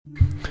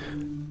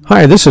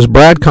Hi, this is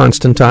Brad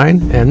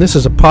Constantine, and this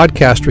is a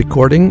podcast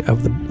recording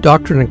of the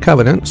Doctrine and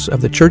Covenants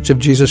of the Church of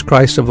Jesus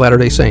Christ of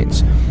Latter-day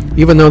Saints.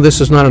 Even though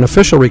this is not an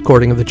official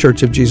recording of the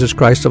Church of Jesus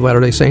Christ of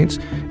Latter-day Saints,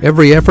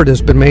 every effort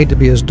has been made to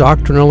be as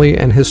doctrinally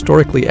and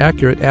historically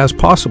accurate as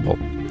possible.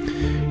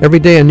 Every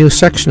day a new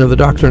section of the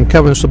Doctrine and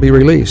Covenants will be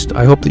released.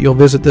 I hope that you'll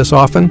visit this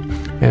often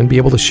and be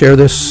able to share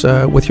this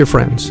with your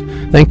friends.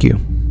 Thank you.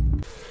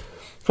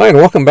 Hi, and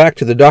welcome back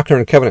to the Doctrine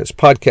and Covenants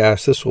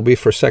podcast. This will be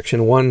for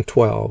section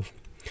 112.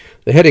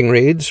 The heading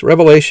reads,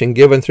 Revelation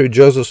given through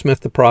Joseph Smith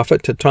the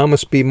prophet to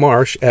Thomas B.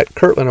 Marsh at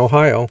Kirtland,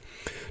 Ohio,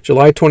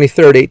 July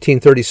 23,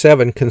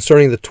 1837,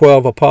 concerning the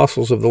 12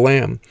 apostles of the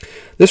Lamb.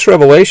 This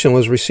revelation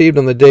was received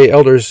on the day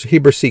elders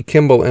Heber C.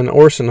 Kimball and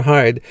Orson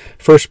Hyde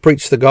first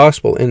preached the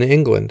gospel in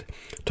England.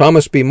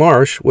 Thomas B.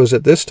 Marsh was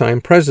at this time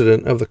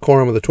president of the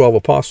Quorum of the 12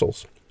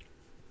 Apostles.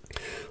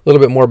 A little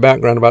bit more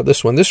background about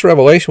this one. This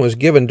revelation was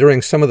given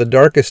during some of the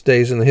darkest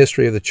days in the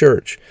history of the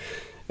church.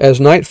 As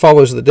night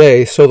follows the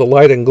day, so the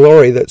light and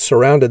glory that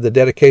surrounded the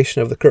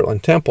dedication of the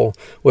Kirtland Temple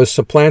was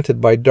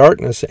supplanted by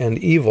darkness and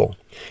evil.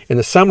 In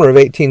the summer of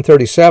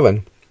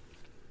 1837,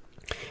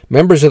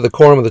 members of the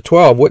Quorum of the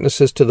 12,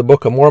 witnesses to the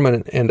Book of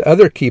Mormon, and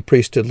other key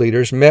priesthood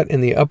leaders met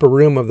in the upper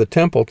room of the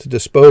temple to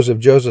dispose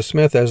of Joseph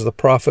Smith as the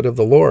prophet of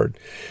the Lord.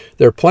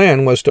 Their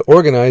plan was to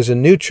organize a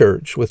new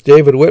church with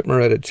David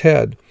Whitmer at its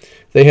head.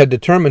 They had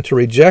determined to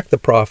reject the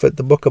prophet,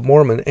 the Book of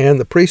Mormon, and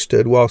the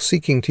priesthood while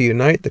seeking to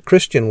unite the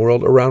Christian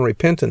world around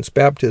repentance,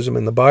 baptism,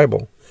 and the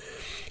Bible.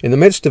 In the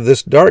midst of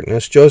this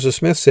darkness, Joseph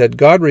Smith said,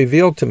 God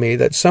revealed to me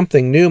that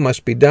something new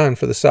must be done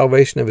for the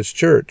salvation of his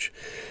church.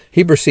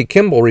 Heber C.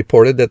 Kimball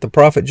reported that the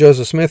prophet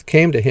Joseph Smith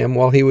came to him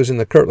while he was in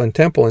the Kirtland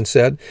Temple and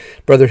said,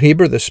 Brother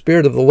Heber, the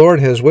Spirit of the Lord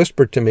has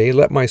whispered to me,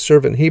 let my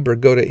servant Heber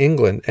go to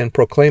England and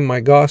proclaim my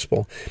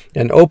gospel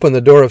and open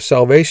the door of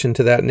salvation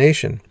to that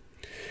nation.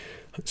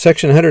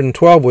 Section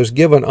 112 was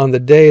given on the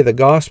day the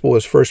gospel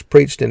was first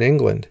preached in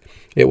England.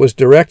 It was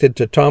directed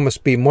to Thomas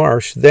B.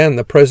 Marsh, then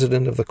the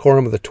president of the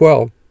Quorum of the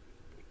 12,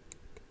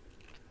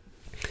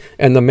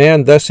 and the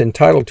man thus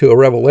entitled to a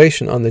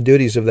revelation on the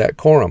duties of that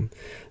quorum.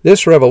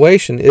 This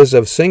revelation is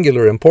of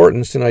singular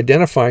importance in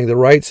identifying the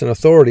rights and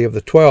authority of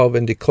the 12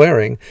 in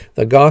declaring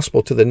the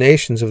gospel to the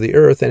nations of the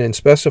earth and in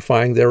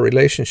specifying their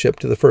relationship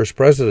to the first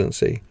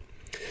presidency.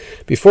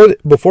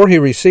 Before he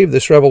received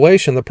this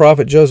revelation, the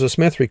prophet Joseph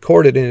Smith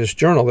recorded in his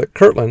journal that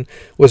Kirtland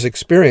was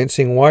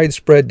experiencing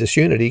widespread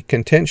disunity,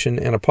 contention,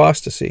 and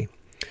apostasy.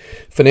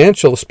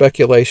 Financial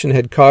speculation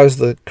had caused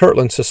the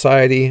Kirtland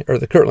Society, or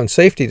the Kirtland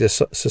Safety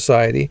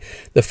Society,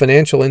 the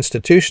financial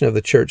institution of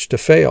the church, to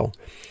fail.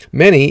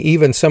 Many,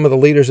 even some of the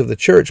leaders of the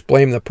church,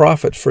 blamed the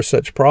prophet for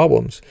such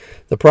problems.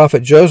 The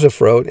prophet Joseph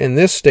wrote, in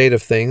this state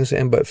of things,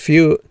 but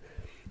a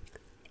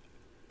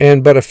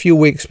few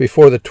weeks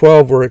before the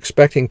 12 were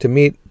expecting to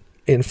meet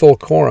in full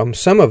quorum,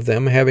 some of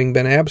them having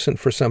been absent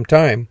for some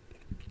time,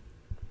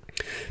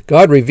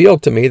 God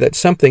revealed to me that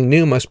something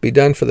new must be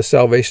done for the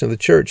salvation of the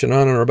church, and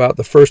on or about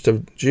the 1st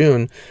of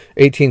June,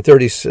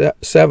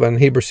 1837,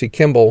 Heber C.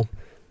 Kimball,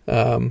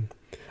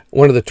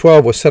 one of the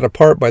 12, was set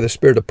apart by the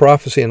Spirit of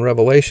prophecy and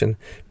revelation,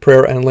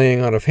 prayer and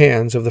laying on of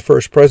hands of the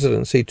first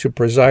presidency to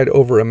preside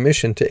over a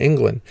mission to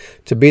England,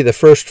 to be the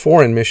first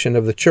foreign mission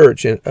of the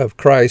Church of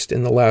Christ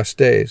in the last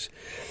days.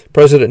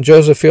 President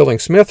Joseph Fielding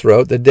Smith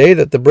wrote, the day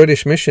that the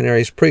British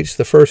missionaries preached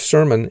the first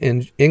sermon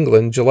in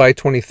England, July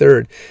 23,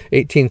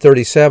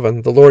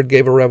 1837, the Lord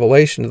gave a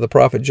revelation to the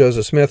prophet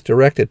Joseph Smith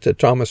directed to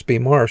Thomas B.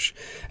 Marsh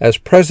as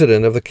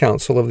president of the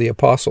Council of the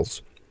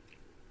Apostles.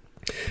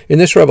 In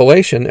this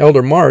revelation,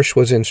 Elder Marsh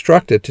was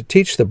instructed to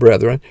teach the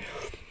brethren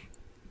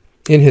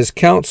in his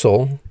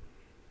council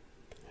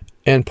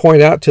and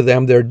point out to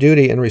them their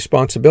duty and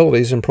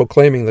responsibilities in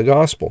proclaiming the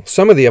gospel.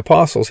 Some of the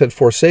apostles had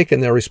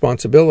forsaken their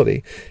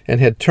responsibility and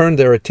had turned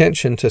their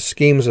attention to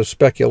schemes of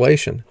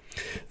speculation.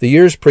 The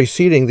years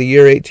preceding the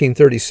year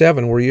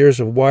 1837 were years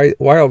of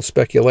wild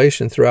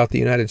speculation throughout the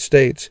United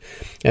States,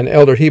 and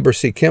Elder Heber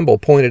C. Kimball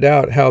pointed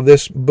out how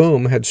this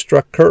boom had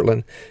struck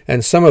Kirtland,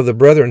 and some of the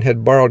brethren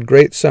had borrowed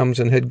great sums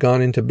and had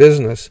gone into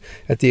business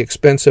at the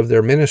expense of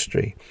their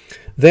ministry.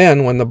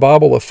 Then, when the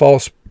bauble of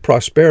false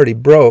prosperity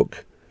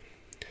broke,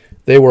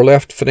 they were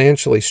left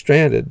financially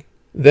stranded.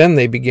 Then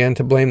they began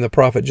to blame the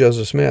prophet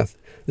Joseph Smith.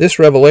 This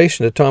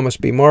revelation to Thomas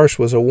B. Marsh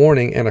was a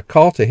warning and a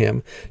call to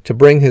him to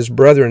bring his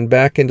brethren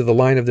back into the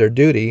line of their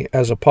duty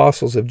as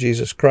apostles of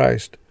Jesus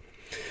Christ.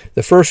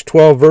 The first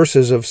 12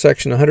 verses of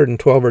section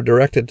 112 are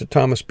directed to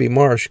Thomas B.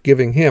 Marsh,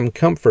 giving him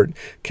comfort,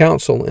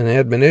 counsel, and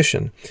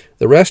admonition.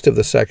 The rest of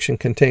the section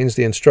contains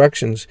the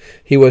instructions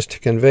he was to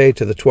convey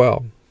to the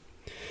 12.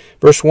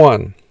 Verse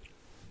 1,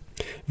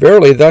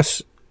 Verily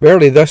thus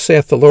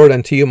saith the Lord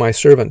unto you, my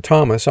servant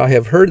Thomas, I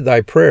have heard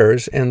thy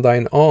prayers, and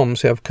thine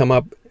alms have come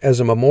up as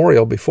a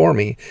memorial before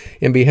me,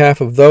 in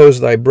behalf of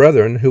those thy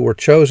brethren who were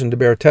chosen to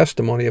bear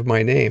testimony of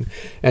my name,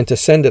 and to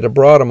send it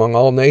abroad among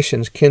all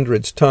nations,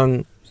 kindreds,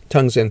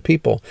 tongues, and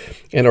people,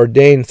 and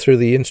ordained through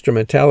the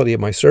instrumentality of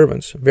my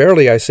servants.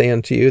 Verily I say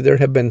unto you, there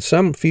have been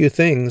some few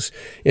things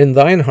in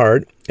thine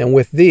heart, and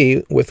with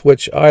thee, with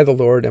which I, the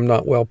Lord, am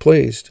not well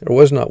pleased, or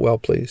was not well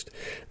pleased.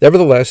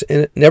 Nevertheless,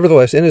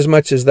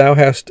 inasmuch as thou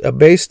hast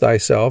abased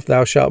thyself,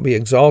 thou shalt be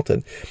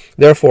exalted.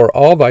 Therefore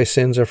all thy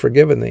sins are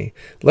forgiven thee.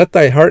 Let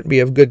thy heart be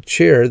of good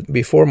cheer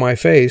before my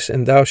face,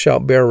 and thou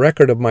shalt bear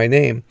record of my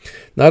name,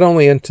 not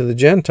only unto the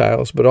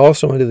Gentiles, but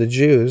also unto the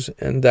Jews,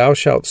 and thou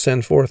shalt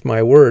send forth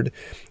my word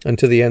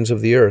unto the ends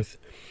of the earth.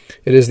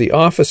 It is the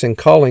office and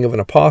calling of an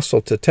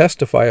apostle to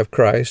testify of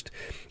Christ,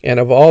 and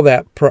of all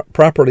that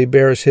properly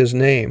bears his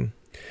name.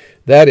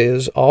 That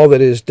is, all that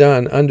is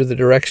done under the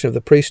direction of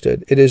the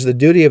priesthood. It is the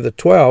duty of the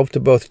 12 to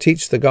both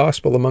teach the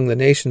gospel among the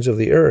nations of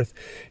the earth,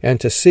 and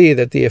to see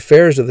that the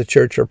affairs of the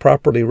church are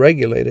properly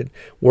regulated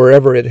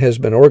wherever it has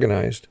been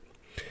organized.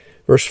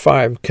 Verse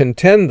 5,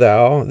 Contend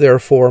thou,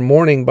 therefore,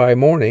 morning by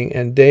morning,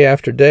 and day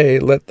after day,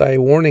 let thy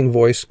warning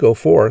voice go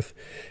forth.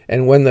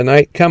 And when the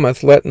night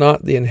cometh, let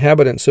not the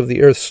inhabitants of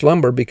the earth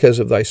slumber because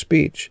of thy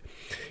speech.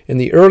 In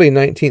the early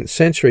 19th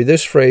century,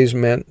 this phrase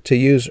meant to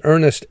use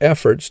earnest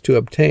efforts to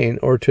obtain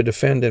or to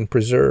defend and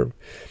preserve.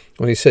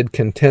 When he said,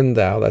 contend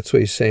thou, that's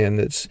what he's saying.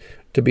 It's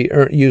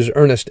to use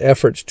earnest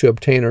efforts to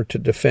obtain or to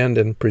defend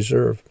and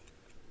preserve.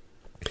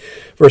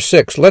 Verse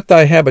 6, Let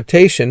thy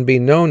habitation be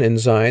known in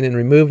Zion, and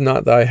remove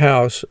not thy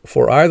house,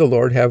 for I, the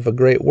Lord, have a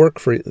great work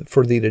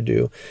for thee to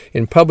do,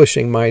 in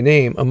publishing my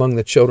name among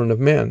the children of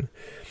men.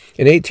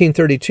 In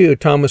 1832,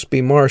 Thomas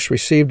B. Marsh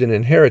received an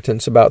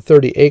inheritance, about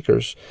 30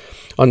 acres,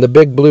 on the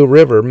Big Blue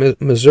River,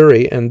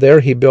 Missouri, and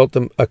there he built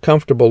a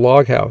comfortable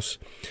log house.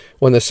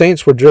 When the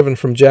saints were driven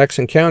from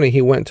Jackson County,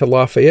 he went to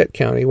Lafayette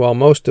County, while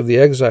most of the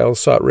exiles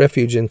sought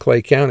refuge in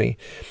Clay County.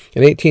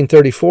 In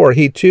 1834,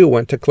 he too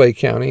went to Clay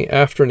County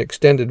after an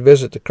extended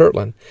visit to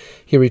Kirtland.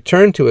 He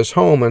returned to his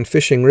home on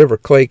Fishing River,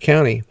 Clay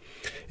County.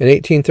 In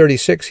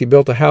 1836, he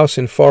built a house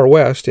in Far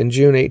West. In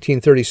June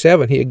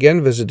 1837, he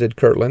again visited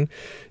Kirtland.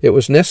 It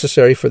was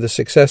necessary for the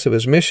success of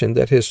his mission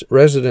that his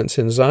residence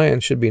in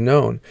Zion should be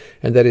known,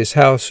 and that his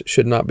house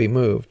should not be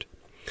moved.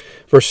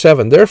 Verse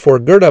 7, Therefore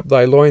gird up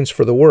thy loins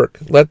for the work.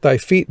 Let thy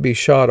feet be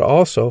shod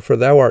also, for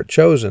thou art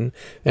chosen,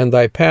 and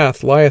thy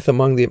path lieth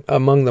among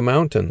the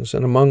mountains,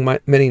 and among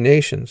many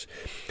nations.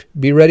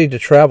 Be ready to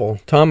travel.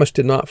 Thomas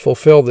did not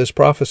fulfill this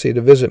prophecy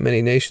to visit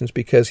many nations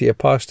because he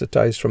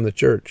apostatized from the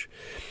church.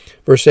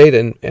 Verse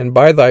 8, And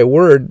by thy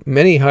word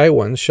many high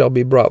ones shall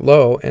be brought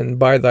low, and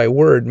by thy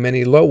word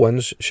many low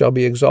ones shall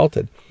be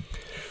exalted.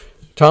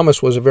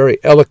 Thomas was a very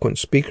eloquent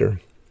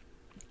speaker.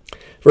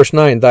 Verse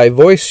 9, Thy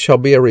voice shall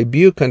be a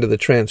rebuke unto the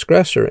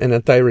transgressor, and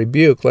at thy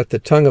rebuke let the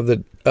tongue of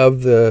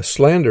the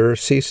slanderer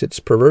cease its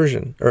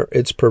perversion, or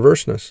its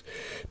perverseness.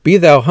 Be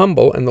thou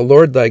humble, and the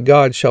Lord thy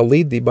God shall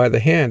lead thee by the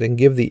hand, and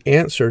give thee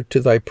answer to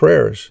thy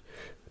prayers.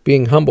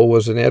 Being humble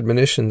was an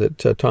admonition that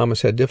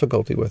Thomas had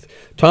difficulty with.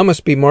 Thomas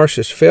B.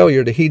 Marsh's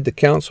failure to heed the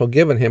counsel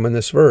given him in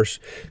this verse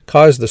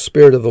caused the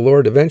Spirit of the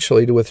Lord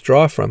eventually to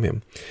withdraw from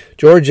him.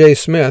 George A.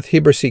 Smith,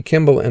 Heber C.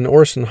 Kimball, and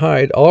Orson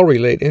Hyde all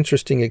relate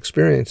interesting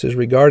experiences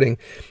regarding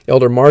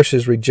Elder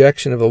Marsh's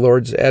rejection of the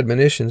Lord's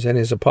admonitions and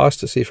his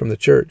apostasy from the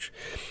church.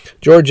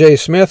 George A.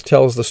 Smith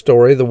tells the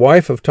story. The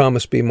wife of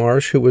Thomas B.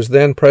 Marsh, who was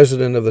then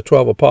president of the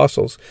 12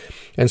 Apostles,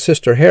 and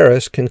Sister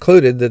Harris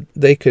concluded that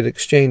they could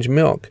exchange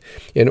milk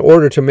in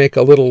order to make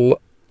a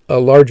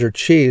larger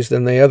cheese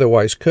than they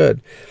otherwise could.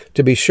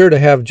 To be sure to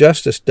have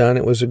justice done,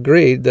 it was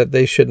agreed that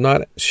they should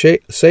not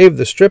save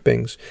the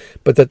strippings,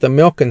 but that the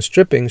milk and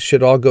strippings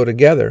should all go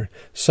together.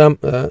 Some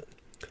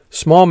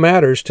small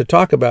matters to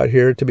talk about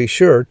here, to be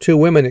sure, 2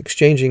 women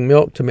exchanging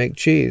milk to make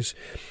cheese.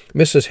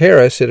 Mrs.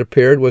 Harris, it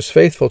appeared, was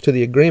faithful to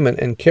the agreement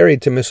and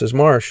carried to Mrs.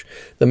 Marsh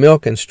the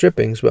milk and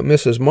strippings, but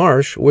Mrs.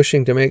 Marsh,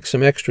 wishing to make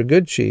some extra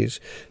good cheese,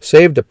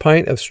 saved a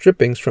pint of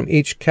strippings from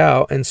each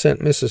cow and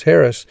sent Mrs.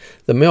 Harris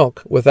the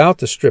milk without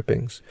the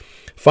strippings.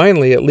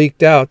 Finally, it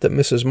leaked out that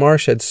Mrs.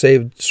 Marsh had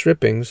saved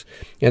strippings,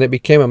 and it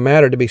became a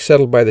matter to be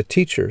settled by the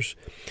teachers.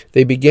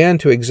 They began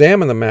to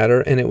examine the matter,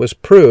 and it was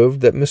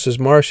proved that Mrs.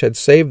 Marsh had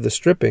saved the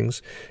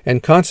strippings,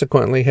 and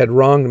consequently had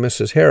wronged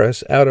Mrs.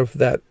 Harris out of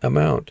that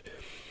amount.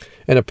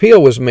 An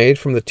appeal was made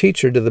from the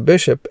teacher to the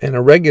bishop, and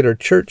a regular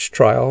church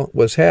trial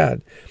was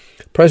had.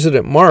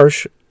 President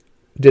Marsh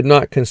did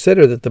not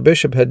consider that the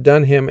bishop had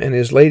done him and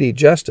his lady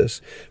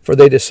justice, for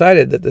they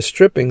decided that the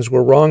strippings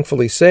were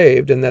wrongfully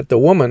saved and that the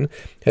woman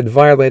had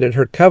violated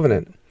her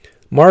covenant.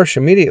 Marsh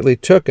immediately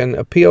took an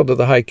appeal to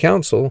the High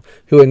Council,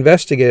 who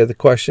investigated the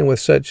question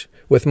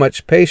with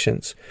much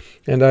patience,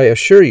 and I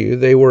assure you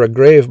they were a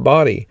grave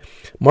body.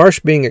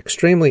 Marsh, being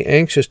extremely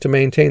anxious to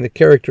maintain the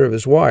character of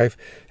his wife,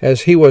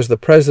 as he was the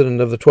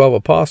president of the 12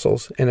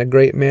 Apostles and a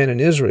great man in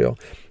Israel,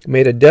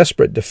 made a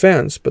desperate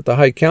defense, but the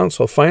High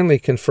Council finally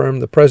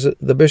confirmed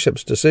the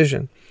bishop's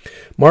decision.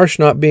 Marsh,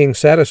 not being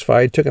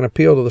satisfied, took an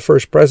appeal to the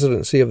first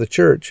presidency of the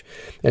church,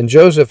 and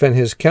Joseph and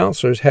his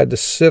counselors had to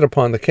sit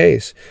upon the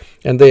case,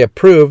 and they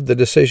approved the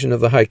decision of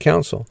the High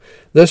Council.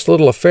 This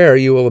little affair,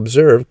 you will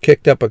observe,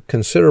 kicked up a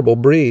considerable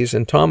breeze,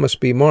 and Thomas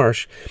B.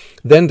 Marsh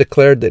then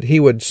declared that he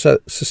would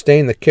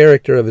sustain the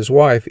character of his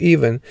wife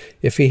even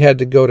if he had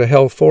to go to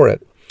hell for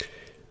it.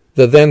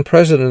 the then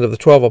president of the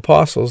 12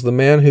 apostles, the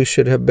man who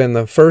should have been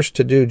the first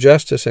to do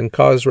justice and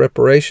cause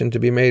reparation to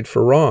be made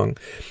for wrong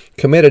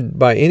committed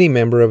by any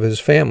member of his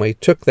family,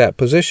 took that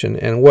position,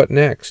 and what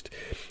next?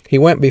 He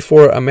went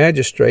before a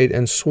magistrate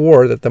and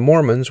swore that the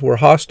Mormons were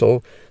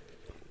hostile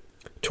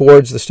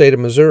towards the state of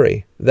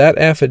Missouri. That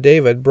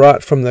affidavit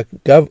brought from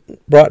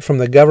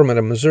the government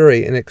of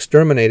Missouri an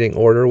exterminating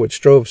order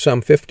which drove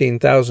some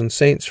 15,000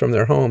 saints from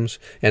their homes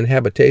and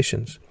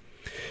habitations.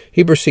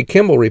 Heber C.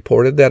 Kimball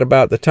reported that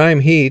about the time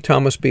he,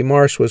 Thomas B.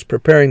 Marsh, was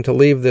preparing to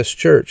leave this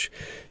church,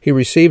 he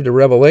received a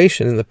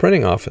revelation in the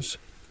printing office.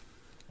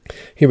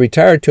 He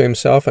retired to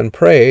himself and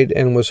prayed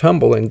and was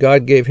humble, and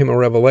God gave him a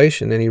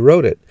revelation, and he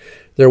wrote it.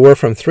 There were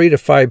from 3 to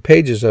 5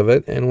 pages of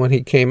it, and when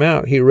he came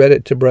out, he read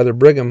it to Brother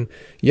Brigham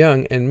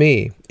Young and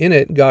me. In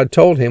it, God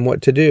told him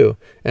what to do,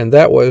 and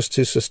that was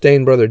to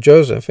sustain Brother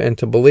Joseph and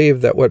to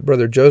believe that what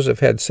Brother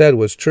Joseph had said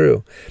was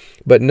true.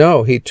 But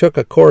no, he took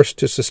a course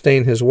to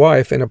sustain his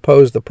wife and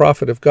oppose the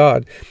prophet of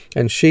God,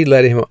 and she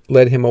led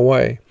him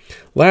away.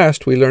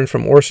 Last, we learned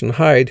from Orson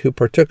Hyde, who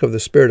partook of the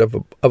spirit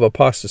of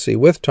apostasy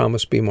with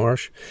Thomas B.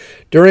 Marsh.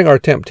 During our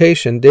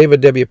temptation,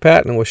 David W.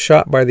 Patton was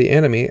shot by the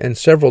enemy, and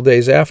several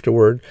days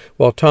afterward,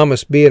 while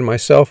Thomas B. and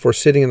myself were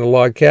sitting in a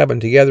log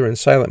cabin together in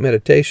silent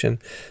meditation,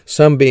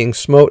 some being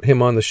smote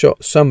him on the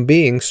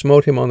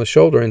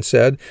shoulder and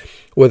said,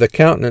 with a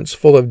countenance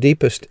full of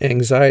deepest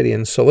anxiety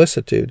and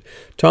solicitude,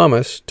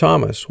 Thomas,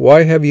 Thomas,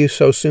 why have you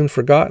so soon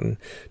forgotten?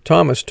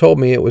 Thomas told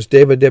me it was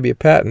David W.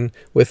 Patton,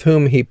 with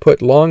whom he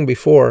put long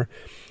before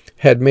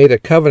had made a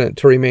covenant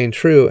to remain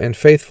true and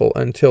faithful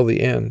until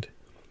the end.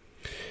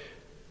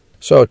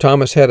 So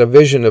Thomas had a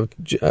vision of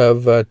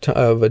David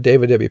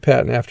W.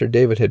 Patton after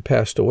David had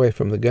passed away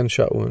from the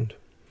gunshot wound.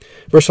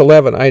 Verse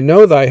 11, I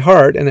know thy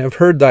heart, and have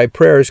heard thy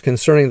prayers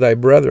concerning thy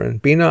brethren.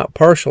 Be not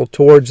partial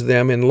towards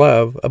them in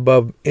love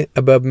above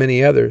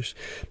many others,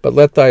 but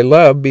let thy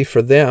love be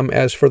for them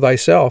as for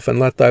thyself, and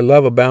let thy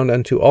love abound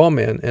unto all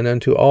men, and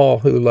unto all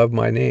who love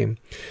my name.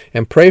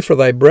 And pray for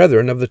thy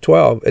brethren of the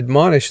 12.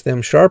 Admonish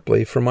them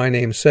sharply for my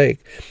name's sake,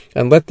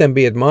 and let them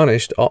be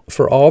admonished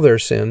for all their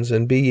sins,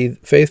 and be ye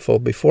faithful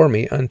before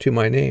me unto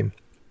my name.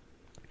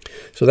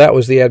 So that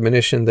was the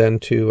admonition then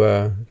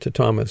to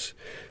Thomas.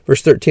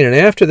 Verse 13, and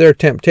after their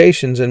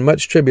temptations and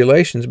much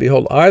tribulations,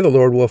 behold, I the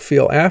Lord will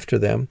feel after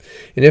them,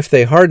 and if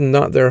they harden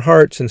not their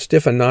hearts and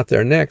stiffen not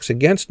their necks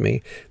against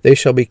me, they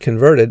shall be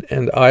converted,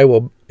 and I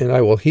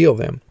will heal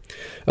them.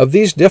 Of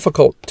these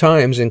difficult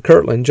times in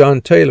Kirtland,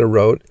 John Taylor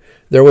wrote,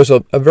 there was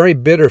a very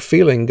bitter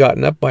feeling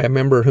gotten up by a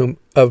number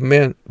of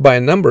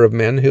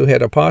men who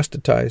had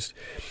apostatized.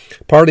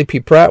 Parley P.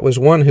 Pratt was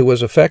one who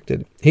was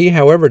affected. He,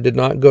 however, did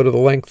not go to the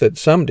length that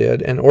some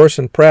did, and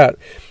Orson Pratt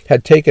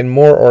had taken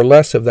more or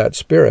less of that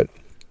spirit.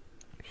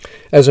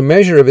 As a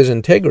measure of his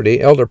integrity,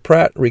 Elder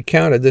Pratt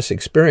recounted this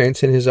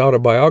experience in his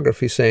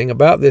autobiography, saying,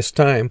 about this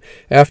time,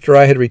 after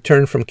I had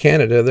returned from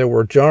Canada, there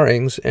were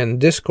jarrings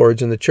and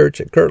discords in the church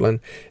at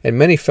Kirtland, and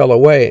many fell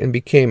away and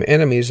became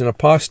enemies and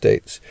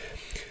apostates.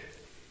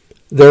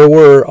 There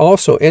were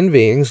also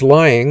envyings,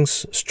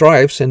 lyings,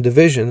 strifes, and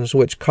divisions,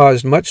 which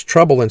caused much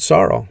trouble and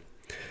sorrow.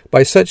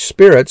 By such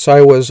spirits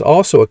I was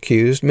also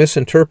accused,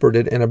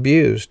 misinterpreted, and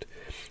abused.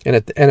 And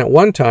at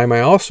one time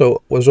I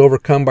also was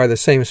overcome by the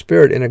same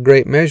spirit in a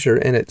great measure,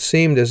 and it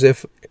seemed as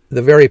if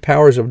the very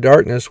powers of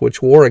darkness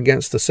which war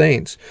against the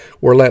saints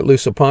were let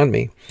loose upon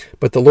me.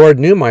 But the Lord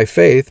knew my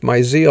faith,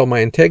 my zeal,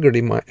 my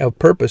integrity of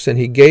purpose, and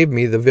he gave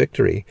me the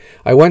victory.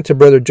 I went to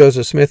Brother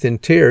Joseph Smith in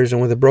tears,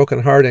 and with a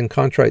broken heart and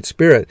contrite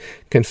spirit,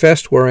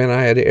 confessed wherein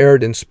I had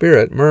erred in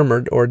spirit,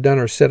 murmured, or done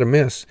or said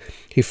amiss.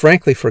 He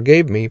frankly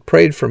forgave me,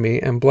 prayed for me,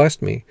 and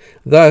blessed me.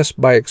 Thus,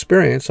 by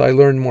experience, I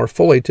learned more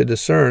fully to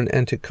discern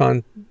and to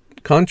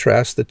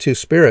contrast the two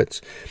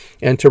spirits,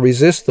 and to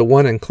resist the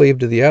one and cleave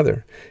to the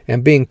other.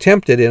 And being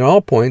tempted in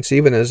all points,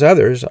 even as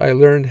others, I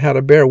learned how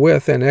to bear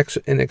with and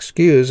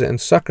excuse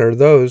and succor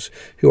those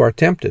who are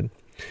tempted.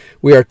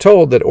 We are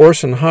told that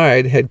Orson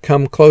Hyde had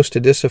come close to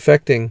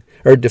defecting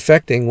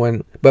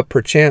when but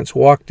perchance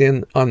walked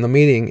in on the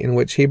meeting in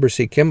which Heber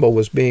C. Kimball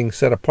was being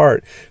set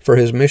apart for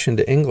his mission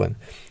to England.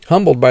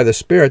 Humbled by the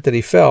spirit that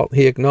he felt,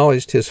 he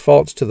acknowledged his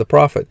faults to the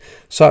prophet,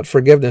 sought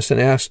forgiveness, and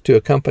asked to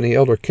accompany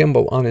Elder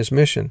Kimball on his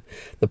mission.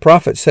 The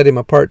prophet set him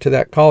apart to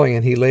that calling,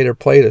 and he later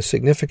played a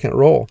significant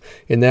role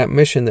in that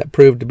mission that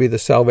proved to be the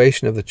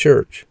salvation of the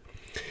church.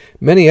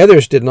 Many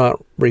others did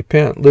not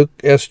repent. Luke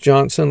S.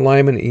 Johnson,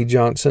 Lyman E.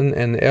 Johnson,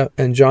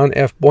 and John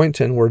F.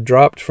 Boynton were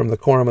dropped from the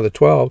Quorum of the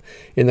 12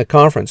 in the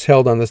conference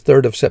held on the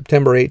 3rd of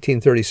September,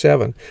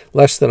 1837,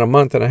 less than a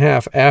month and a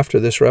half after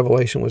this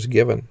revelation was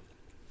given.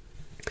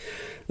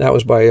 That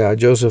was by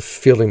Joseph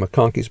Fielding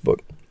McConkie's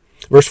book.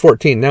 Verse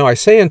 14, Now I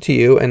say unto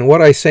you, and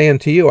what I say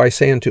unto you, I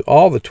say unto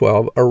all the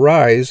 12,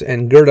 arise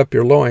and gird up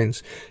your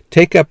loins,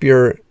 take up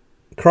your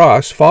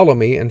cross, follow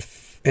me,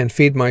 and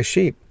feed my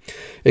sheep.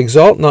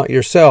 Exalt not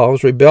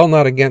yourselves, rebel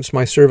not against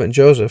my servant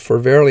Joseph, for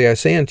verily I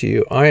say unto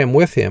you, I am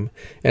with him,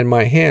 and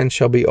my hand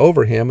shall be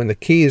over him, and the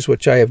keys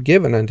which I have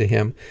given unto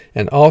him,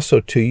 and also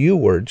to you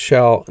ward,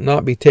 shall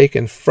not be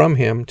taken from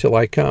him till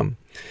I come.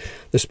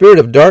 The spirit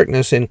of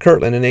darkness in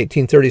Kirtland in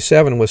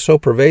 1837 was so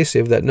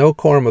pervasive that no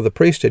quorum of the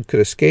priesthood could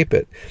escape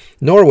it,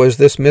 nor was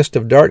this mist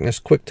of darkness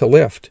quick to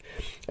lift.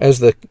 At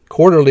the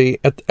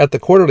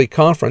quarterly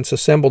conference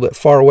assembled at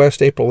Far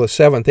West April the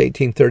 7th,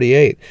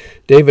 1838,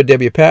 David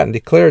W. Patton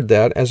declared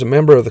that, as a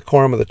member of the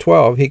Quorum of the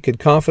 12, he could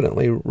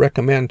confidently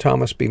recommend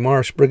Thomas B.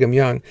 Marsh, Brigham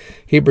Young,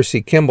 Heber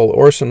C. Kimball,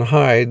 Orson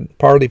Hyde,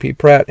 Parley P.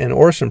 Pratt, and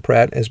Orson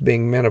Pratt as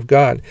being men of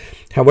God.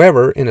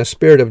 However, in a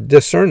spirit of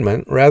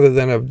discernment rather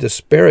than of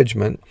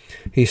disparagement,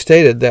 he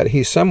stated that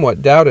he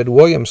somewhat doubted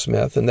William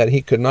Smith and that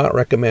he could not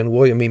recommend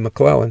William E.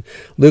 McClellan,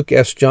 Luke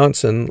S.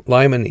 Johnson,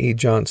 Lyman E.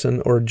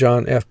 Johnson, or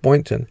John F.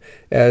 Boynton,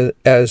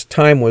 as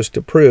time was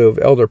to prove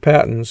Elder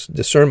Patton's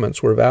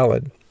discernments were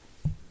valid,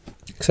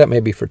 except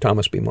maybe for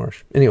Thomas B.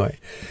 Marsh. Anyway,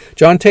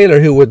 John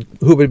Taylor, who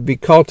would be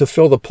called to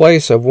fill the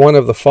place of one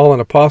of the fallen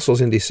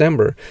apostles in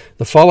December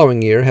the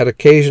following year, had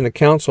occasion to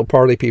counsel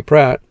Parley P.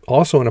 Pratt,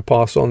 also an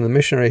apostle, and the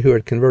missionary who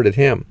had converted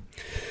him.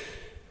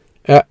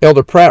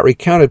 Elder Pratt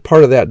recounted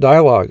part of that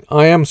dialogue.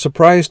 "I am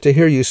surprised to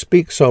hear you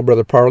speak so,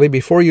 Brother Parley.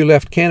 Before you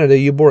left Canada,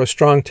 you bore a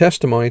strong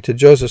testimony to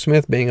Joseph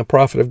Smith being a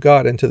prophet of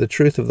God and to the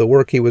truth of the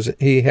work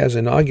he has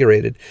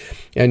inaugurated.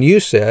 And you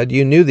said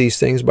you knew these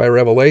things by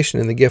revelation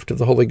and the gift of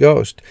the Holy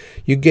Ghost.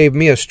 You gave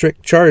me a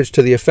strict charge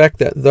to the effect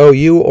that though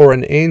you or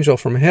an angel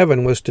from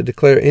heaven was to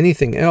declare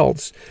anything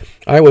else,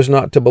 I was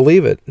not to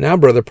believe it. Now,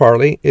 Brother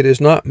Parley, it is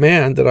not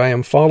man that I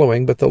am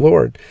following, but the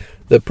Lord.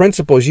 The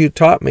principles you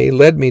taught me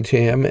led me to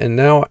him, and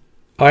now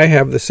I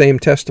have the same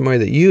testimony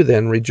that you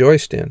then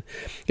rejoiced in.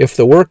 If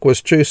the work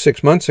was true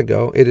 6 months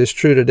ago, it is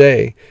true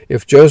today.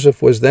 If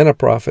Joseph was then a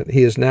prophet,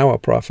 he is now a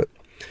prophet."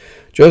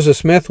 Joseph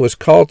Smith was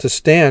called to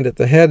stand at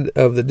the head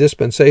of the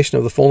dispensation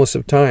of the fullness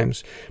of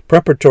times,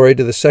 preparatory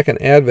to the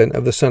second advent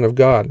of the Son of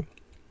God.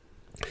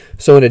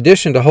 So in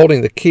addition to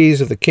holding the keys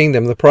of the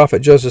kingdom, the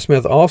prophet Joseph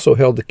Smith also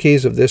held the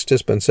keys of this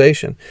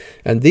dispensation,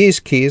 and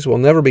these keys will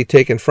never be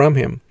taken from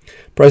him.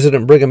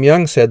 President Brigham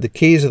Young said the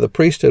keys of the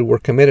priesthood were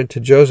committed to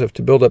Joseph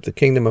to build up the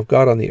kingdom of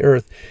God on the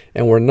earth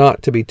and were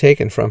not to be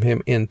taken from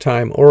him in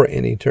time or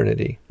in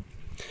eternity.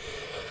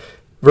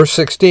 Verse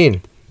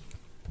 16.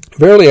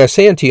 "Verily I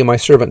say unto you, my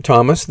servant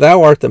Thomas,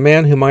 thou art the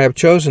man whom I have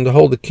chosen to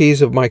hold the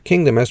keys of my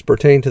kingdom as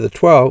pertaining to the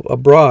 12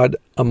 abroad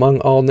among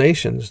all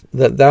nations,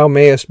 that thou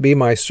mayest be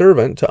my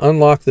servant to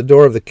unlock the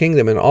door of the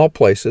kingdom in all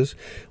places,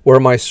 where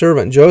my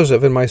servant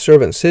Joseph and my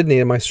servant Sidney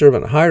and my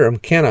servant Hiram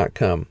cannot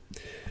come."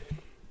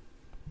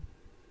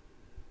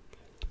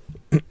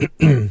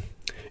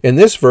 In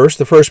this verse,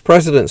 the first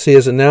presidency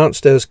is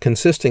announced as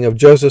consisting of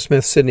Joseph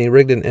Smith, Sidney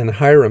Rigdon, and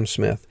Hiram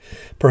Smith.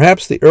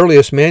 Perhaps the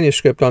earliest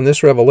manuscript on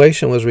this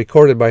revelation was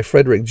recorded by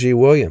Frederick G.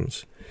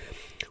 Williams.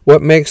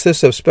 What makes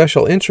this of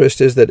special interest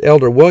is that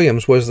Elder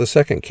Williams was the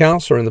second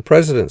counselor in the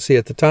presidency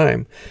at the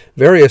time.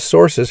 Various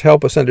sources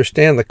help us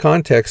understand the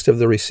context of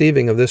the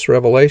receiving of this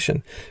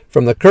revelation.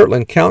 From the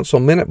Kirtland Council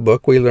Minute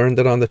Book, we learned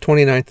that on the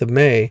 29th of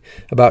May,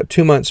 about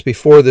 2 months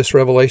before this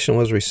revelation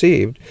was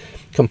received,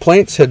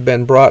 complaints had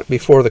been brought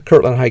before the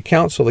Kirtland High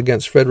Council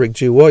against Frederick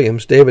G.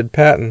 Williams, David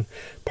Patton,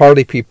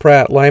 Parley P.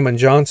 Pratt, Lyman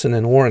Johnson,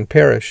 and Warren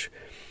Parrish.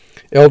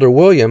 Elder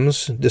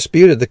Williams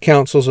disputed the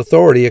council's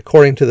authority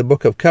according to the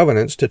Book of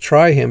Covenants to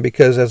try him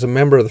because as a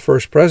member of the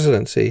first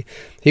presidency,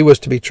 he was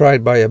to be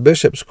tried by a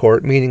bishop's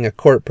court, meaning a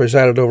court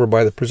presided over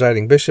by the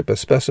presiding bishop as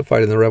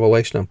specified in the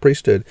Revelation on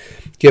Priesthood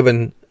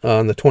given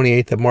on the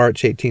 28th of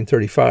March,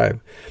 1835.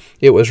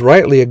 It was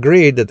rightly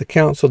agreed that the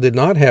council did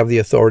not have the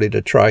authority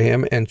to try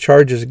him, and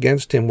charges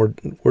against him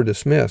were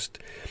dismissed.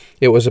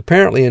 It was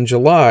apparently in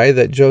July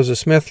that Joseph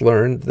Smith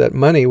learned that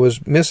money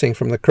was missing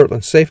from the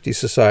Kirtland Safety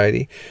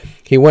Society.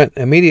 He went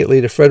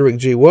immediately to Frederick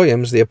G.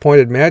 Williams, the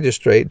appointed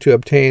magistrate, to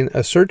obtain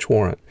a search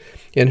warrant.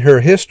 In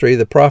her history,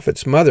 the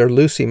prophet's mother,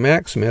 Lucy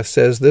Mack Smith,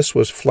 says this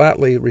was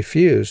flatly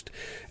refused,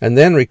 and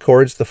then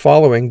records the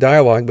following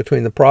dialogue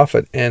between the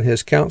prophet and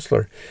his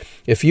counselor.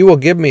 "If you will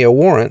give me a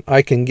warrant,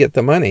 I can get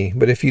the money,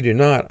 but if you do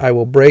not, I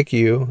will break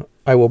you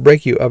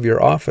of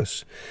your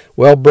office."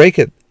 Break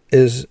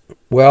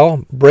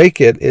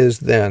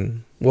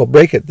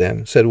it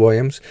then, said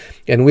Williams,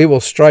 "and we will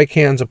strike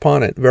hands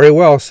upon it." "Very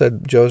well,"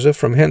 said Joseph,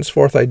 "from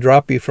henceforth I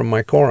drop you from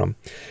my quorum.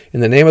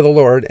 In the name of the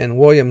Lord," and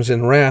Williams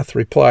in wrath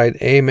replied,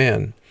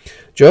 "Amen."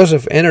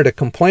 Joseph entered a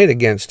complaint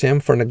against him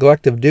for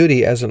neglect of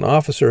duty as an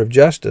officer of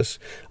justice,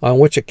 on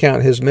which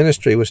account his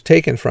ministry was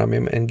taken from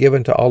him and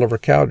given to Oliver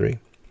Cowdery.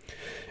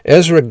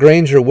 Ezra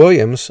Granger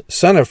Williams,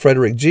 son of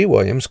Frederick G.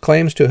 Williams,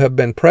 claims to have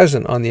been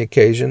present on the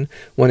occasion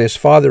when his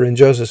father and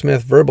Joseph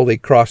Smith verbally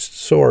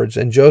crossed swords,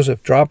 and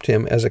Joseph dropped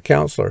him as a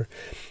counselor.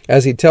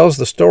 As he tells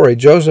the story,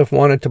 Joseph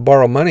wanted to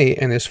borrow money,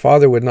 and his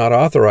father would not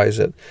authorize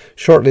it.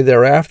 Shortly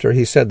thereafter,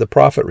 he said the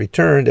prophet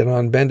returned, and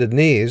on bended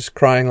knees,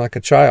 crying like a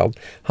child,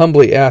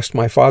 humbly asked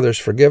my father's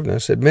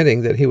forgiveness,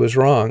 admitting that he was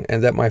wrong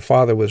and that my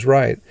father was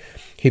right.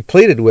 He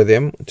pleaded with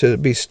him to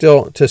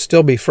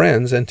still be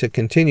friends and to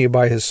continue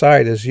by his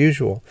side as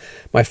usual.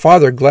 My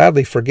father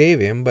gladly forgave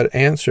him, but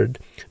answered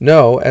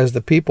no, as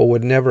the people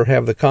would never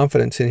have the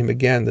confidence in him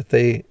again that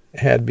they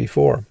had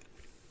before.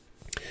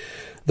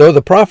 Though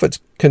the prophet's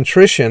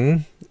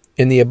contrition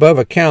in the above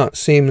account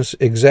seems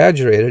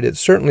exaggerated, it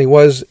certainly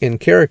was in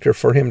character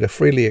for him to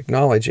freely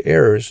acknowledge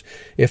errors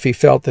if he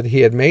felt that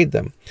he had made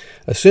them.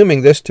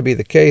 Assuming this to be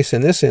the case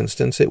in this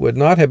instance, it would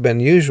not have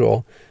been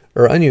unusual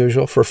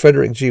for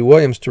Frederick G.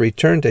 Williams to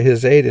return to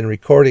his aid in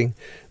recording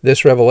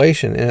this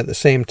revelation, and at the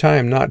same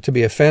time not to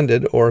be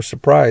offended or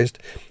surprised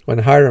when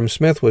Hyrum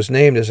Smith was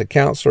named as a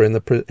counselor in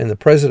the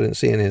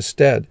presidency in his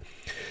stead.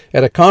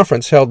 At a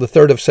conference held the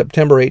 3rd of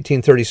September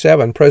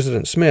 1837,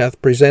 President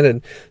Smith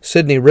presented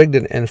Sidney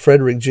Rigdon and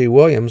Frederick G.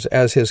 Williams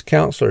as his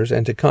counselors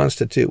and to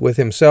constitute with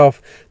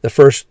himself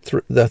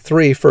the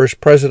three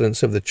first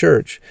presidents of the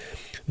church.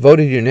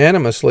 Voted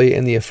unanimously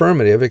in the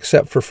affirmative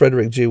except for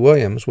Frederick G.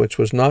 Williams, which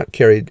was not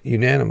carried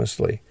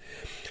unanimously.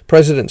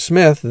 President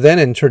Smith then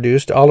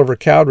introduced Oliver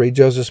Cowdery,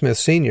 Joseph Smith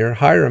Sr.,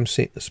 Hyrum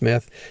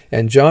Smith,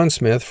 and John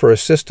Smith for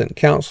assistant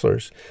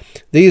counselors.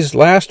 These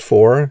last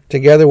four,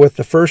 together with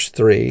the first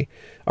three,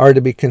 are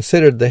to be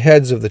considered the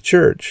heads of the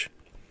church.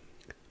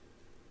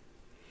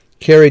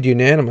 Carried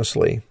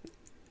unanimously.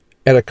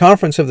 At a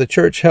conference of the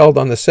church held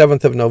on the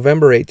 7th of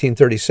November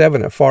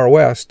 1837 at Far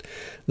West,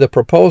 the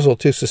proposal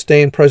to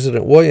sustain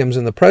President Williams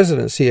in the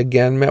presidency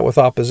again met with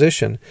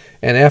opposition,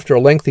 and after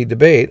a lengthy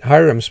debate,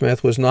 Hyrum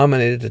Smith was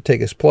nominated to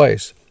take his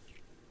place.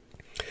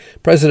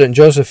 President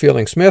Joseph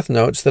Fielding Smith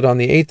notes that on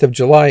the 8th of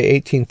July,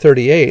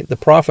 1838, the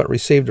prophet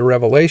received a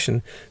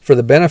revelation for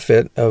the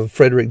benefit of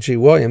Frederick G.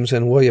 Williams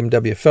and William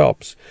W.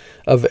 Phelps.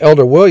 Of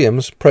Elder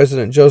Williams,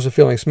 President Joseph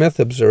Fielding Smith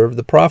observed,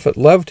 the prophet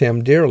loved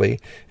him dearly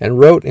and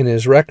wrote in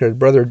his record,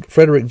 Brother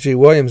Frederick G.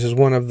 Williams is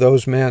one of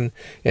those men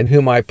in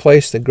whom I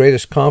place the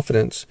greatest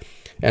confidence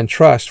and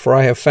trust, for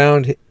I have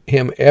found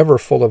him ever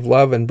full of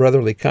love and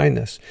brotherly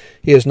kindness.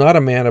 He is not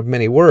a man of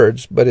many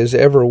words, but is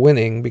ever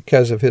winning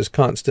because of his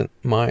constant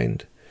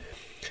mind.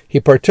 He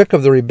partook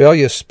of the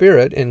rebellious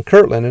spirit in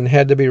Kirtland and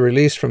had to be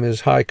released from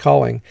his high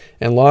calling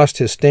and lost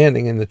his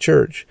standing in the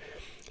church.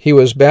 He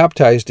was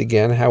baptized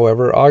again,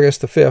 however,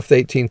 August the 5th,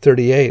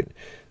 1838,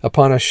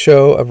 upon a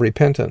show of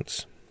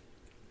repentance.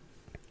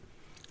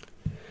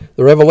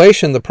 The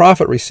revelation the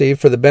prophet received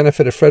for the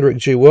benefit of Frederick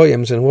G.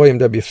 Williams and William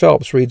W.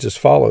 Phelps reads as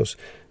follows.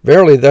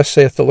 Verily, thus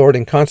saith the Lord,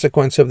 in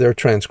consequence of their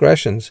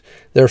transgressions,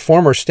 their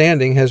former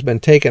standing has been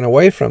taken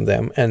away from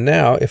them, and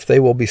now, if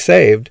they will be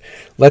saved,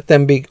 let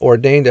them be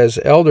ordained as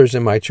elders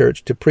in my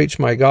church to preach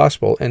my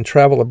gospel, and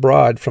travel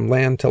abroad from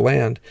land to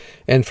land,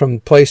 and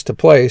from place to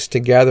place, to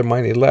gather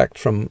mine elect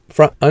from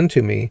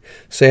unto me,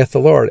 saith the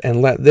Lord,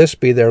 and let this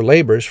be their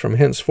labors from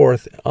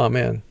henceforth.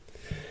 Amen.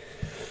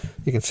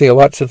 You can see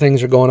lots of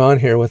things are going on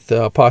here with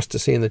the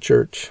apostasy in the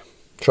church.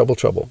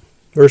 Trouble.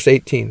 Verse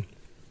 18.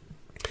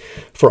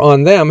 For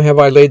on them have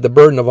I laid the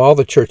burden of all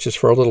the churches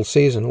for a little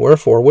season.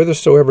 Wherefore,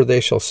 whithersoever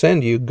they shall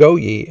send you, go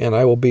ye, and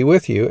I will be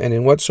with you. And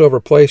in whatsoever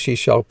place ye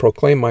shall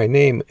proclaim my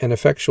name, an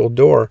effectual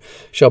door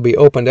shall be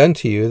opened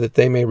unto you, that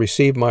they may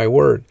receive my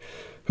word.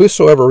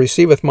 Whosoever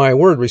receiveth my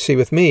word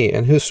receiveth me,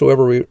 and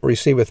whosoever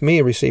receiveth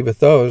me receiveth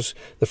those,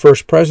 the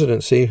first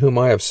presidency, whom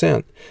I have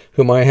sent,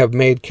 whom I have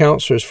made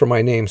counselors for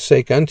my name's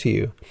sake unto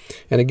you.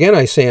 And again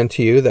I say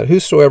unto you, that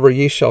whosoever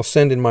ye shall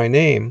send in my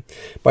name,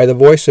 by the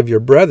voice of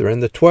your brethren,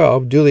 the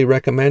 12, duly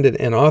recommended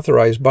and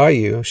authorized by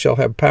you, shall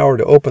have power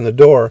to open the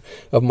door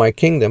of my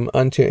kingdom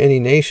unto any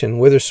nation,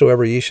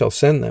 whithersoever ye shall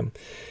send them.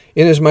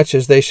 Inasmuch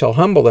as they shall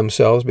humble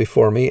themselves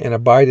before me, and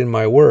abide in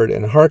my word,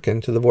 and hearken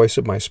to the voice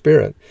of my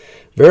Spirit.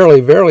 Verily,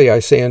 verily, I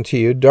say unto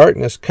you,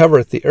 darkness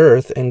covereth the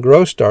earth, and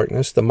gross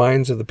darkness the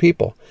minds of the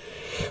people.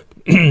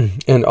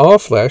 And all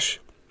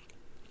flesh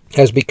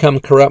has become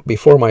corrupt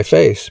before my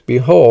face.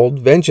 Behold,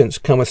 vengeance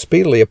cometh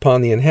speedily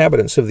upon the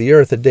inhabitants of the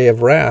earth, a day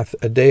of wrath,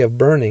 a day of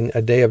burning,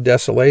 a day of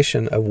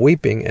desolation, of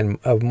weeping, and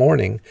of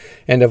mourning,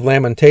 and of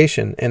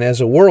lamentation. And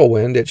as a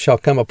whirlwind it shall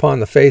come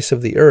upon the face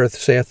of the earth,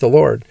 saith the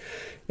Lord.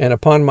 And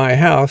upon my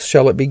house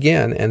shall it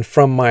begin, and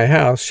from my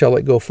house shall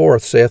it go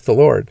forth, saith the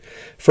Lord.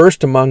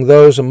 First among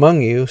those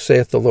among you,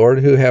 saith the Lord,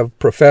 who have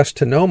professed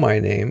to know my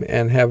name,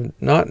 and have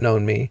not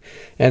known me,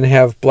 and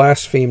have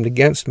blasphemed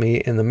against me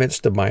in the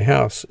midst of my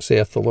house,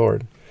 saith the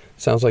Lord.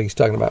 Sounds like he's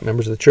talking about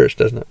members of the church,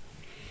 doesn't it?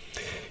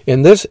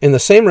 In the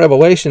same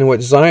revelation in which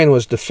Zion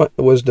was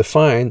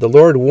defined, the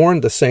Lord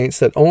warned the saints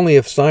that only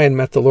if Zion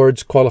met the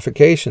Lord's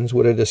qualifications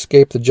would it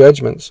escape the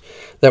judgments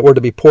that were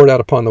to be poured out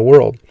upon the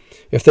world.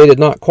 If they did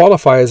not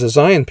qualify as a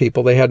Zion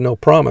people, they had no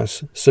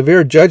promise.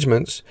 Severe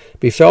judgments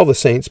befell the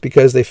saints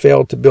because they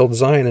failed to build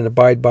Zion and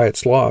abide by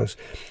its laws.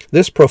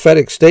 This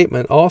prophetic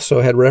statement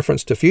also had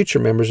reference to future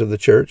members of the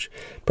church.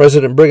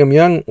 President Brigham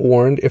Young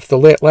warned, if the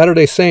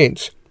Latter-day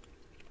Saints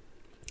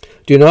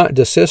do not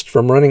desist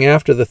from running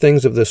after the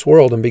things of this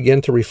world and begin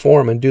to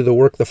reform and do the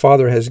work the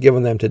Father has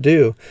given them to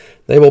do,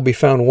 they will be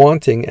found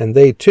wanting, and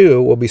they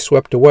too will be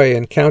swept away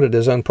and counted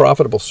as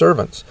unprofitable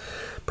servants.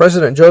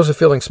 President Joseph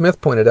Fielding Smith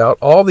pointed out,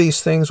 all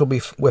these things will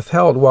be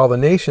withheld while the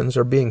nations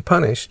are being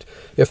punished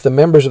if the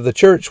members of the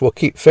church will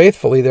keep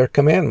faithfully their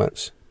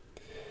commandments.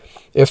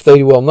 If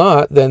they will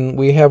not, then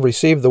we have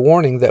received the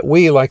warning that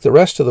we, like the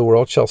rest of the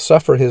world, shall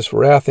suffer his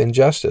wrath in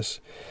justice.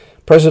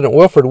 President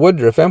Wilford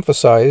Woodruff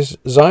emphasized,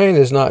 Zion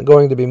is not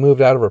going to be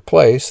moved out of her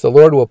place. The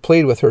Lord will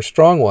plead with her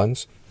strong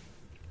ones,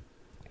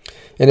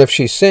 and if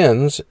she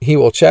sins, he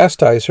will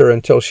chastise her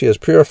until she is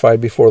purified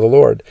before the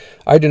Lord.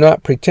 I do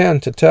not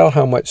pretend to tell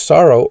how much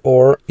sorrow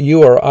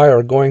you or I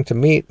are going to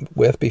meet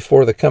with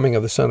before the coming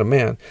of the Son of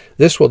Man.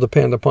 This will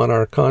depend upon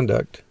our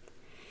conduct.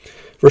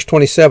 Verse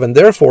 27,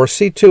 Therefore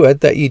see to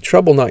it that ye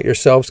trouble not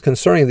yourselves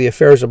concerning the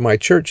affairs of my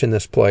church in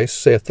this place,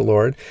 saith the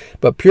Lord,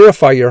 but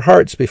purify your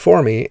hearts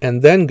before me,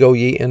 and then go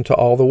ye into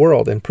all the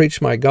world, and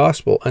preach my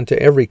gospel unto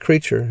every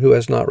creature who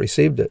has not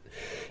received it.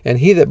 And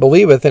he that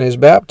believeth and is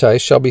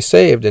baptized shall be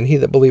saved, and he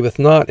that believeth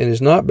not and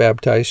is not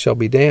baptized shall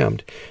be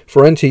damned.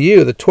 For unto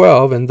you, the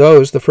 12, and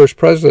those the first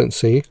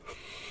presidency,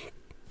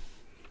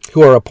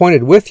 who are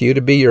appointed with you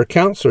to be your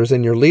counselors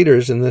and your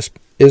leaders in this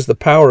is the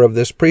power of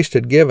this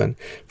priesthood given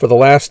for the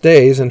last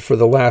days and for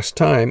the last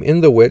time,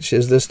 in the which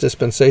is this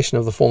dispensation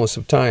of the fullness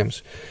of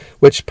times,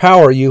 which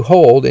power you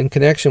hold in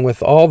connection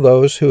with all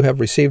those who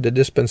have received a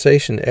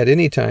dispensation at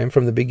any time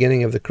from the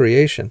beginning of the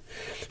creation.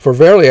 For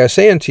verily I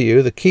say unto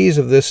you, the keys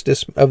of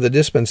the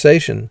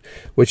dispensation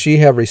which ye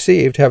have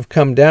received have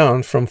come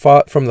down from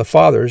the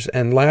fathers,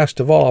 and last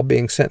of all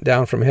being sent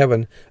down from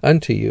heaven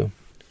unto you.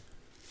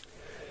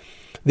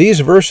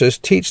 These verses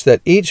teach that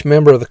each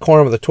member of the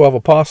quorum of the 12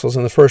 apostles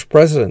in the first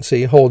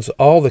presidency holds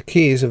all the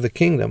keys of the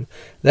kingdom.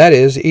 That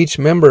is, each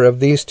member of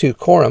these two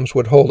quorums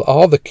would hold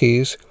all the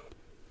keys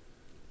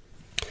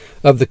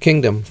of the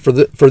kingdom. For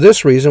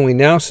this reason, we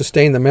now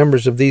sustain the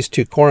members of these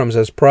two quorums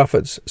as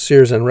prophets,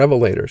 seers, and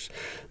revelators.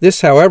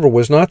 This, however,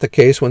 was not the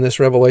case when this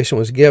revelation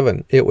was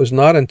given. It was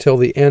not until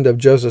the end of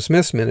Joseph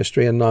Smith's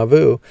ministry in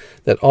Nauvoo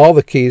that all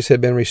the keys had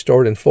been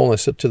restored in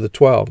fullness to the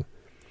 12.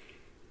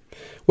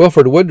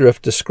 Wilford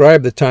Woodruff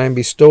described the time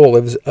bestowal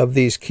of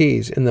these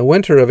keys. In the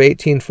winter of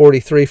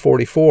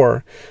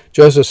 1843-44,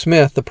 Joseph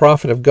Smith, the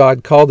prophet of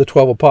God, called the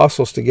 12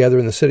 apostles together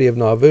in the city of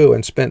Nauvoo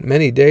and spent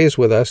many days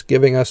with us,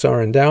 giving us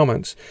our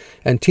endowments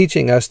and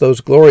teaching us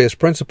those glorious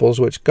principles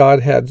which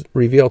God had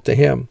revealed to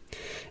him.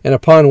 And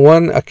upon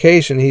one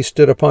occasion he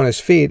stood upon his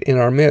feet in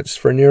our midst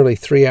for nearly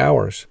 3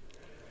 hours,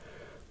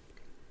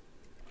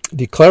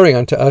 declaring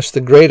unto us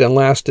the great and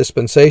last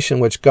dispensation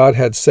which God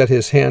had set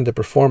his hand to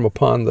perform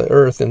upon the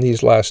earth in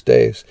these last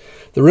days.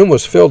 The room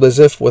was filled as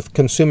if with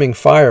consuming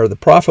fire. The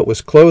prophet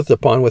was clothed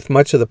upon with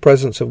much of the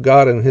presence of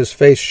God, and his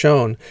face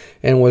shone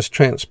and was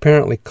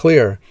transparently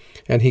clear.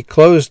 And he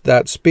closed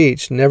that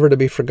speech, never to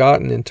be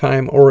forgotten in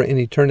time or in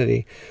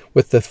eternity,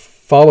 with the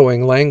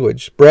following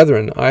language: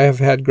 Brethren, I have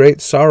had great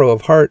sorrow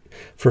of heart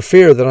for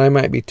fear that I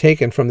might be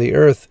taken from the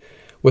earth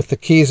with the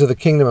keys of the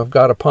kingdom of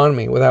God upon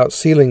me, without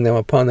sealing them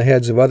upon the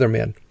heads of other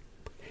men.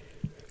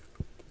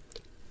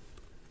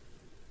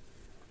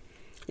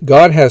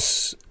 God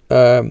has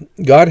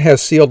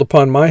sealed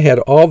upon my head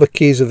all the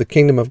keys of the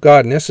kingdom of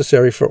God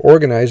necessary for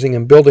organizing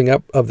and building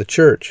up of the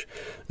church,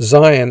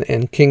 Zion,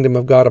 and kingdom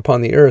of God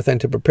upon the earth,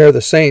 and to prepare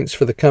the saints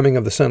for the coming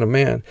of the Son of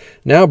Man.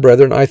 Now,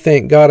 brethren, I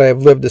thank God I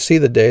have lived to see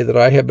the day that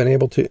I have been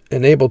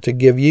enabled to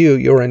give you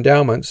your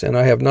endowments, and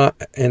I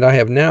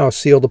have now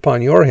sealed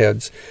upon your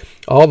heads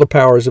all the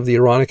powers of the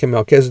Aaronic and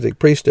Melchizedek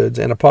priesthoods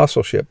and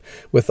apostleship,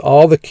 with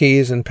all the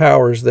keys and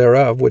powers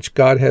thereof which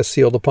God has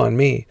sealed upon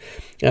me.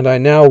 And I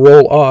now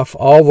roll off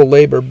all the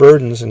labor,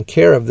 burdens, and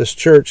care of this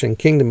church and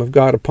kingdom of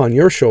God upon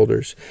your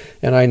shoulders.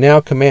 And I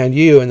now command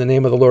you, in the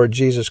name of the Lord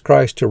Jesus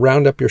Christ, to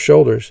round up your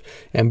shoulders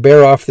and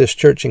bear off this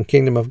church and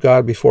kingdom of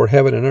God before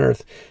heaven and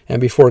earth, and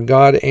before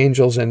God,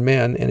 angels, and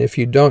men. And if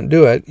you don't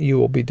do it, you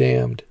will be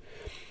damned.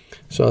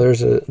 So there's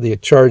the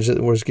charge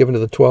that was given to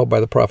the 12 by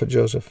the prophet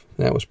Joseph.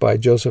 That was by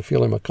Joseph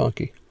Fili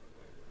McConkie.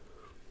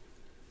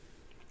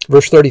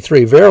 Verse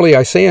 33, Verily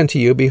I say unto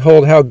you,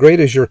 behold, how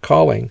great is your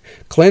calling.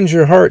 Cleanse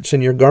your hearts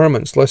and your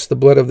garments, lest the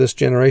blood of this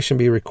generation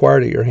be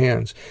required at your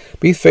hands.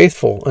 Be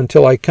faithful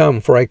until I come,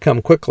 for I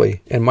come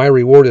quickly, and my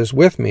reward is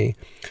with me,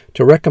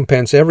 to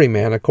recompense every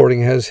man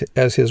according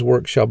as his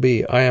work shall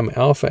be. I am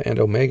Alpha and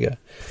Omega.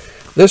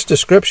 This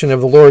description of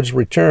the Lord's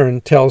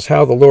return tells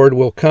how the Lord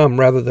will come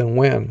rather than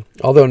when.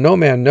 Although no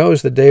man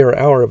knows the day or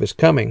hour of his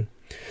coming,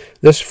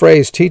 this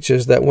phrase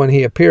teaches that when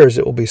he appears,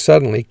 it will be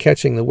suddenly,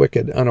 catching the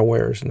wicked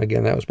unawares. And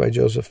again, that was by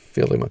Joseph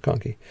Fili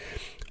McConkie.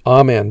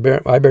 Amen.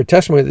 I bear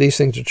testimony that these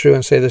things are true,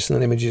 and say this in the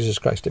name of Jesus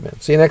Christ. Amen.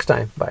 See you next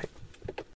time. Bye.